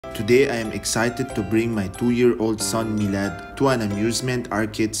Today I am excited to bring my 2-year-old son Milad to an amusement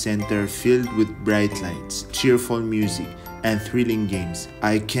arcade center filled with bright lights, cheerful music, and thrilling games.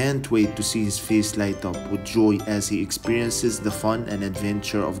 I can't wait to see his face light up with joy as he experiences the fun and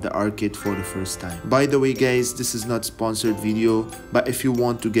adventure of the arcade for the first time. By the way guys, this is not sponsored video, but if you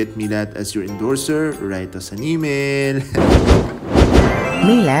want to get Milad as your endorser, write us an email.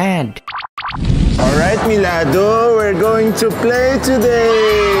 Milad. Alright Milado, we're going to play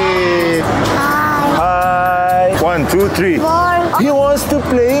today. Hi. 1, 2, 3. He wants to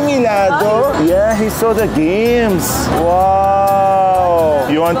play, Milado. Yeah, he saw the games. Wow.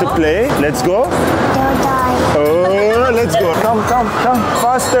 You want to play? Let's go. Oh, let's go. Come, come, come.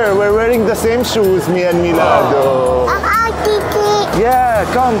 Faster. We're wearing the same shoes, me and Milado. Yeah,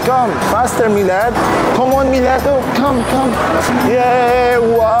 come, come. Faster, Milad. Come on, Milado. Come, come. Yeah,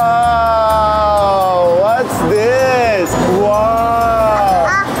 wow. What's this? Wow.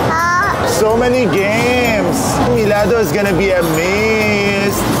 So many games. Milado is gonna be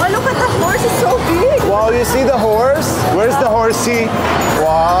amazed. Oh, look at the horse. It's so big. Wow, you see the horse? Where's the horsey?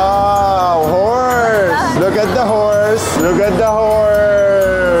 Wow, horse. Look at the horse. Look at the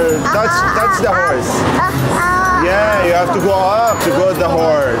horse. Touch the horse. Yeah, you have to go up to go to the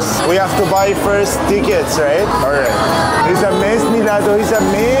horse. We have to buy first tickets, right? Alright. He's amazed, Milado. He's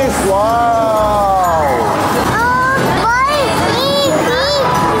amazed. Wow.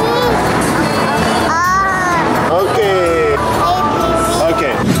 Okay.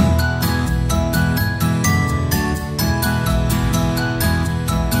 Okay.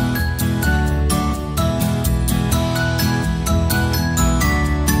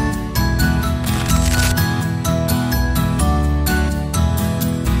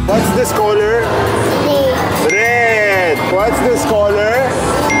 What's this color? Red. What's this color?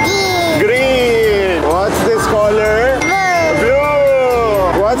 Green. What's this color?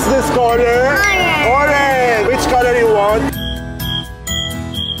 Blue. What's this color? Orange. Which color you want?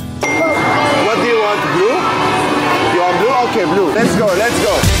 What do you want? Blue? You want blue? Okay, blue. Let's go, let's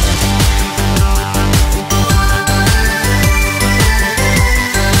go.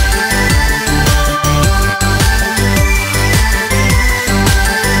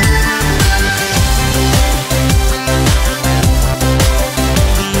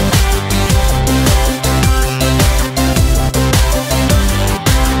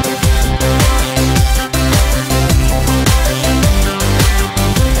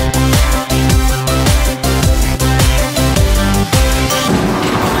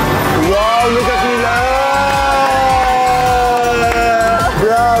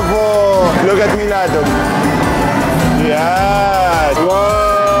 Look at Milado. Yeah.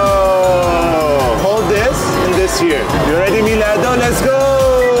 Whoa. Hold this and this here. You ready, Milado? Let's go.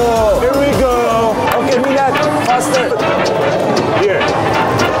 Here we go. Okay, Milad, faster. Here.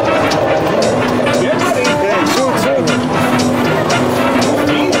 Okay, shoot, shoot.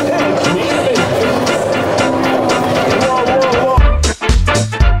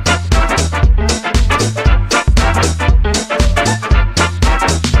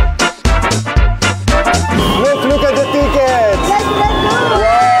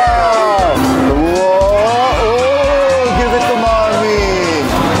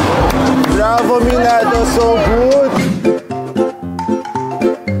 Milado, so good.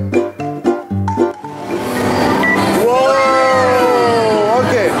 Whoa!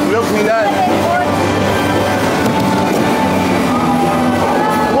 Okay, look, Milad.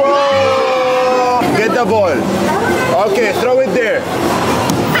 Whoa! Get the ball. Okay, throw it there.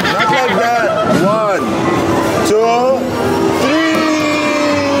 Not like that. 1, 2, 3.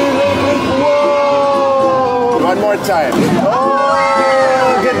 Whoa! One more time.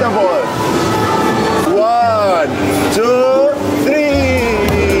 Oh! Get the ball. 1, 2, 3.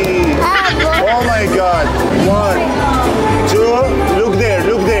 Oh my God. 1, 2. Look there,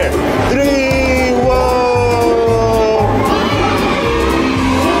 look there. 3. Whoa.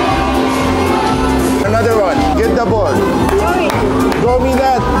 Another one. Get the ball. Go,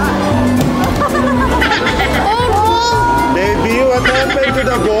 Milad. Baby, what happened to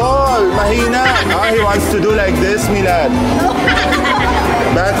the ball? Mahina. Ah, he wants to do like this, Milad.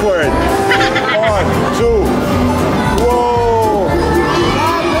 Backward. 1, 2. Whoa.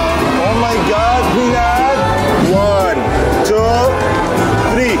 Oh my God, Milad. 1, 2,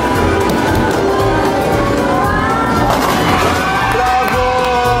 3. Bravo.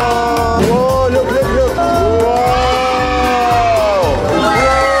 Whoa, look, look, look. Whoa.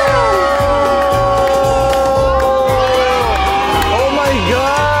 Oh my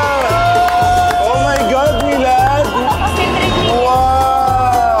God. Oh my God, Milad.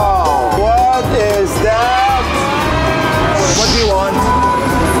 Wow. What is that?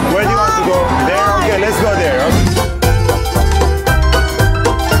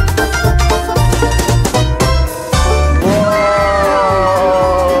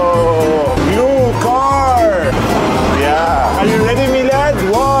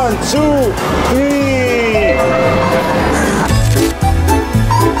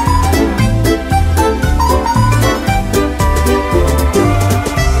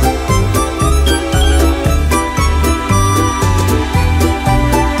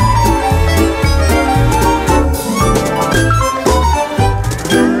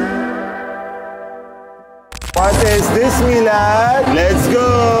 this, Milad? Let's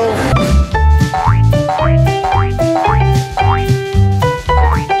go.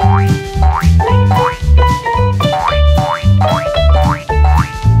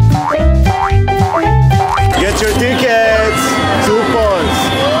 Get your tickets. 2 points.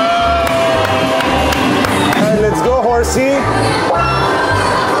 Let's go, horsey.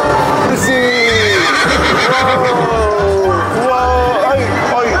 Horsey. Whoa. Whoa. Oi,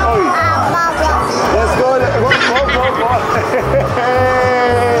 oi, oi. Let's go.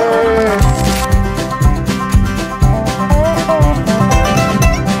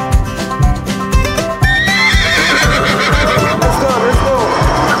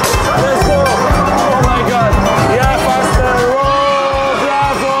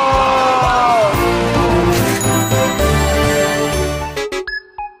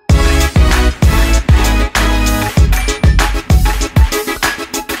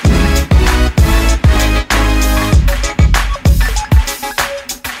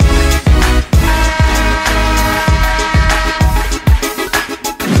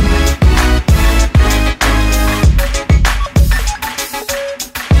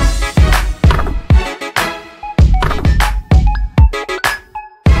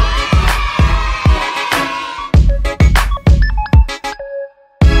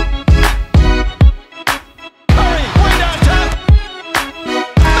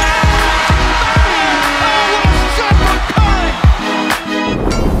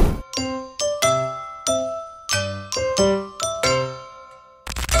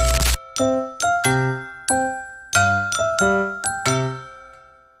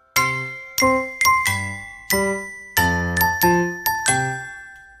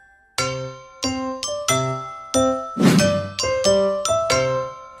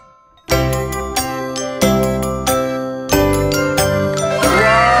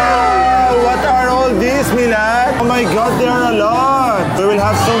 Milad? Oh my God, there are a lot. We will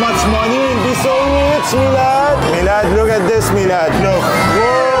have so much money. We'll be so rich, Milad. Milad, look at this, Milad. Look.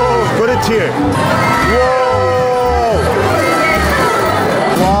 Whoa. Put it here. Whoa.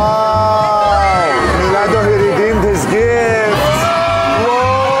 Wow. Milado, he redeemed his gift.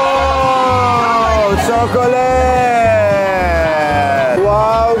 Whoa. Chocolate.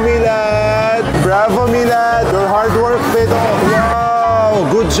 Wow, Milad. Bravo, Milad. Your hard work paid off. Wow.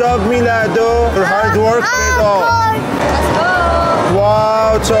 Good job, Milado. Your hard work paid off.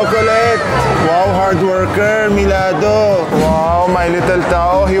 Wow, chocolate. Wow, hard worker, Milado. Wow, my little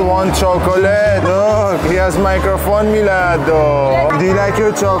Tao, he won chocolate. Look, he has microphone, Milado. Do you like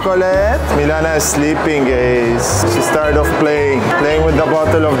your chocolate? Milana is sleeping, guys. She started off playing with the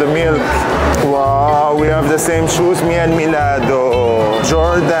bottle of the milk. Wow, we have the same shoes, me and Milado.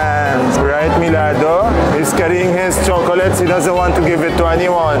 Jordans, right, Milado? He's carrying his chocolates. He doesn't want to give it to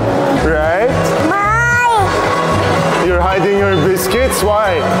anyone, right? You're hiding your biscuits?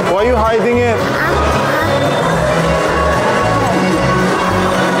 Why? Why are you hiding it?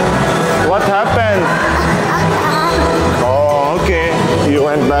 What happened? Oh, okay. You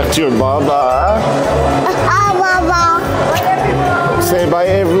went back to your Baba. Baba. Say bye,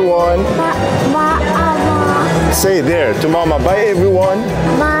 everyone. Say there to Mama. Bye, everyone.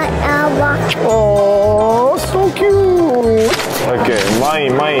 Bye, Oh, so cute. Okay,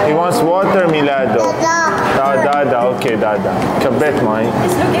 Mai. He wants water, Milado. Dada. Okay, Dada. Kabet, Mai.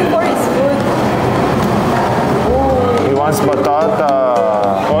 He's looking for his food. He wants batata.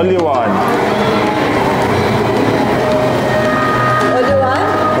 Only one. Only one?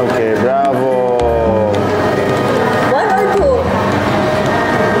 Okay, bravo. 1 or 2?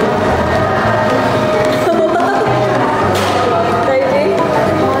 Maybe?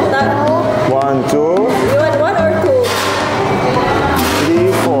 1, 2, You want 1 or 2?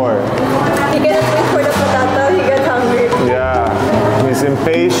 3, 4. He cannot wait for the potato. He gets hungry. Yeah, he's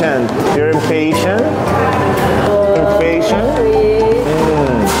impatient. You're impatient? Impatient? Sweet.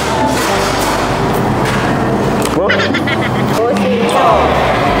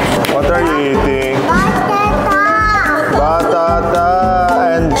 What are you eating? Batata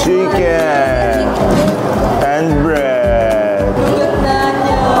and chicken and bread.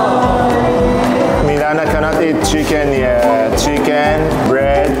 Milana cannot eat chicken yet. Chicken,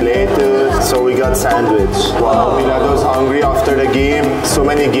 bread, lettuce. So we got sandwich. Wow, Milado's hungry after the game. So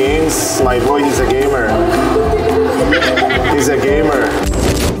many games. My boy, he's a gamer. He's a gamer.